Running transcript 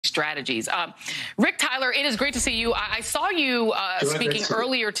strategies. Rick Tyler, it is great to see you. I saw you speaking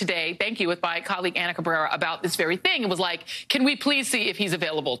earlier today, thank you, with my colleague Ana Cabrera about this very thing. It was like, can we please see if he's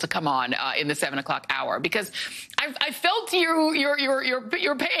available to come on in the 7 o'clock hour? Because I felt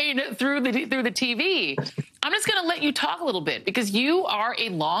your pain through the TV. I'm just going to let you talk a little bit because you are a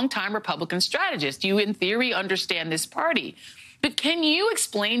longtime Republican strategist. You, in theory, understand this party. But can you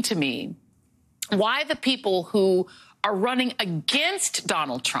explain to me why the people who are running against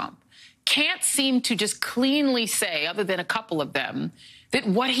Donald Trump can't seem to just cleanly say, other than a couple of them, that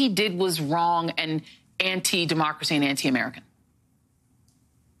what he did was wrong and anti-democracy and anti-American?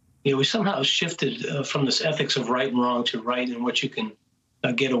 Yeah, we somehow shifted from this ethics of right and wrong to right and what you can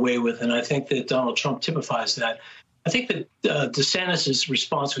get away with. And I think that Donald Trump typifies that. I think that DeSantis'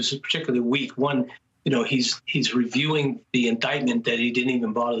 response was particularly weak. One, he's reviewing the indictment that he didn't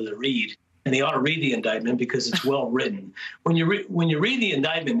even bother to read. And he ought to read the indictment because it's well written. When you read the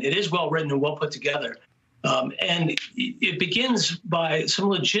indictment, it is well written and well put together. And it begins by some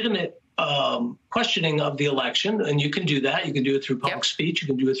legitimate questioning of the election. And you can do that. You can do it through public speech. You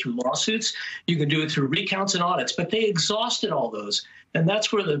can do it through lawsuits. You can do it through recounts and audits. But they exhausted all those. And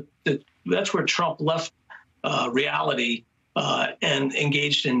that's where that's where Trump left reality and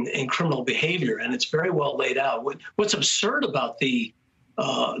engaged in criminal behavior. And it's very well laid out. What's absurd about the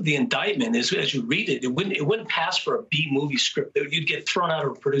indictment is, as you read it, it wouldn't pass for a B movie script. You'd get thrown out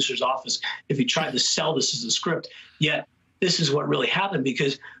of a producer's office if you tried to sell this as a script. Yet this is what really happened,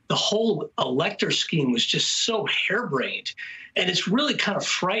 because the whole elector scheme was just so harebrained, and it's really kind of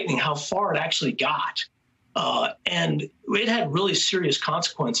frightening how far it actually got. And it had really serious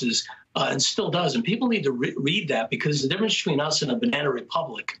consequences, and still does. And people need to read that, because the difference between us and a banana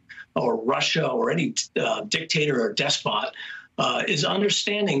republic or Russia or any dictator or despot is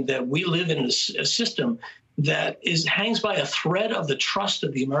understanding that we live in a system that hangs by a thread of the trust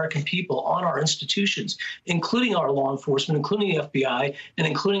of the American people on our institutions, including our law enforcement, including the FBI, and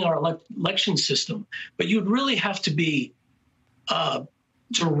including our election system. But you'd really have to be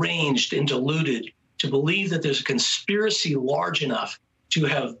deranged and deluded to believe that there's a conspiracy large enough to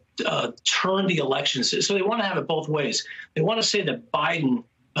have turned the elections. So they want to have it both ways. They want to say that Biden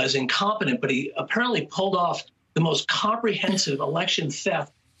is incompetent, but he apparently pulled off the most comprehensive election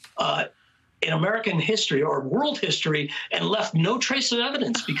theft in American history or world history, and left no trace of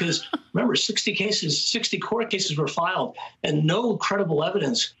evidence, because remember, 60 court cases were filed and no credible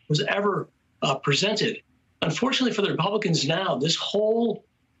evidence was ever presented. Unfortunately for the Republicans now, this whole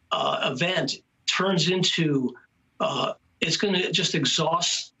event turns into it's going to just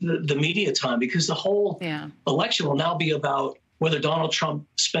exhaust the media time, because the whole election will now be about whether Donald Trump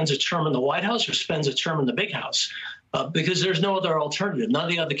spends a term in the White House or spends a term in the Big House, because there's no other alternative. None of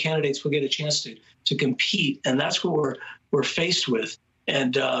the other candidates will get a chance to compete, and that's what we're faced with.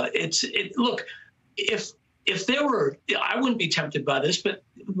 And look, if there were, I wouldn't be tempted by this, but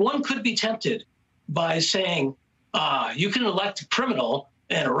one could be tempted by saying you can elect a criminal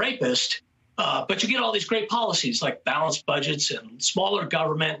and a rapist, but you get all these great policies like balanced budgets and smaller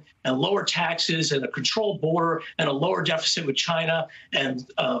government and lower taxes and a controlled border and a lower deficit with China and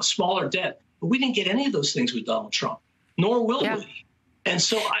smaller debt. But we didn't get any of those things with Donald Trump, nor will we. And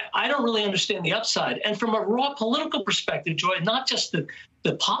so I don't really understand the upside. And from a raw political perspective, Joy, not just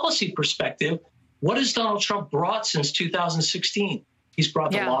the policy perspective, what has Donald Trump brought since 2016? He's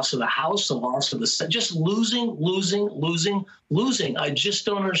brought the loss of the House, the loss of the Senate, just losing. I just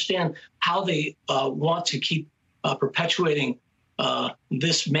don't understand how they want to keep perpetuating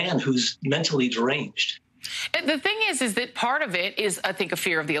this man who's mentally deranged. The thing is that part of it is, I think, a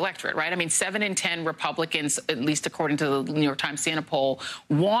fear of the electorate, right? I mean, 7 in 10 Republicans, at least according to the New York Times Santa poll,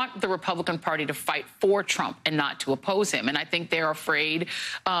 want the Republican Party to fight for Trump and not to oppose him. And I think they're afraid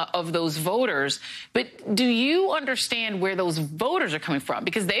of those voters. But do you understand where those voters are coming from?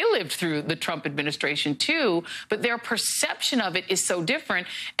 Because they lived through the Trump administration, too, but their perception of it is so different.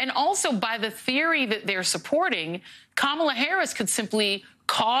 And also, by the theory that they're supporting, Kamala Harris could simply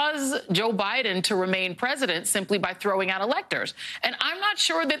cause Joe Biden to remain president simply by throwing out electors. And I'm not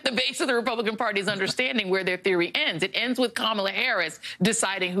sure that the base of the Republican Party is understanding where their theory ends. It ends with Kamala Harris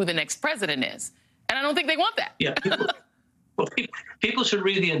deciding who the next president is. And I don't think they want that. Yeah, people should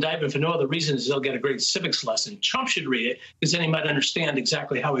read the indictment for no other reason as they'll get a great civics lesson. Trump should read it, because then he might understand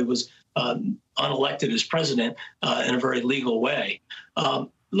exactly how he was unelected as president in a very legal way.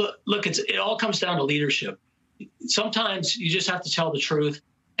 Look, it all comes down to leadership. Sometimes you just have to tell the truth,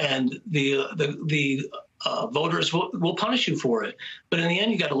 and the voters will punish you for it. But in the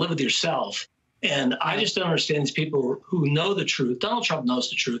end, you got to live with yourself. And I just don't understand these people who know the truth. Donald Trump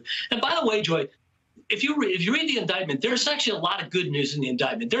knows the truth. And by the way, Joy, if you read the indictment, there's actually a lot of good news in the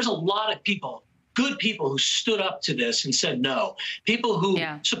indictment. There's a lot of people, good people, who stood up to this and said no. People who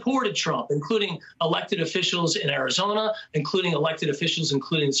supported Trump, including elected officials in Arizona, including elected officials,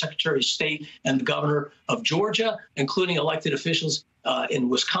 including the Secretary of State and the governor of Georgia, including elected officials in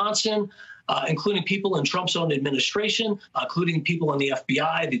Wisconsin, including people in Trump's own administration, including people in the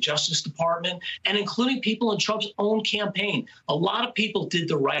FBI, the Justice Department, and including people in Trump's own campaign. A lot of people did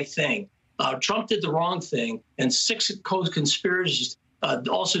the right thing. Trump did the wrong thing, and 6 co-conspirators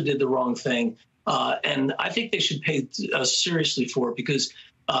also did the wrong thing. And I think they should pay seriously for it, because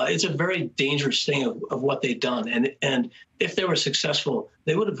it's a very dangerous thing of what they've done. And if they were successful,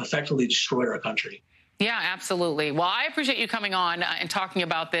 they would have effectively destroyed our country. Yeah, absolutely. Well, I appreciate you coming on and talking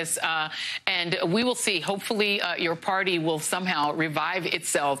about this. And we will see. Hopefully, your party will somehow revive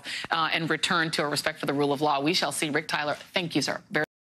itself and return to a respect for the rule of law. We shall see. Rick Tyler, thank you, sir.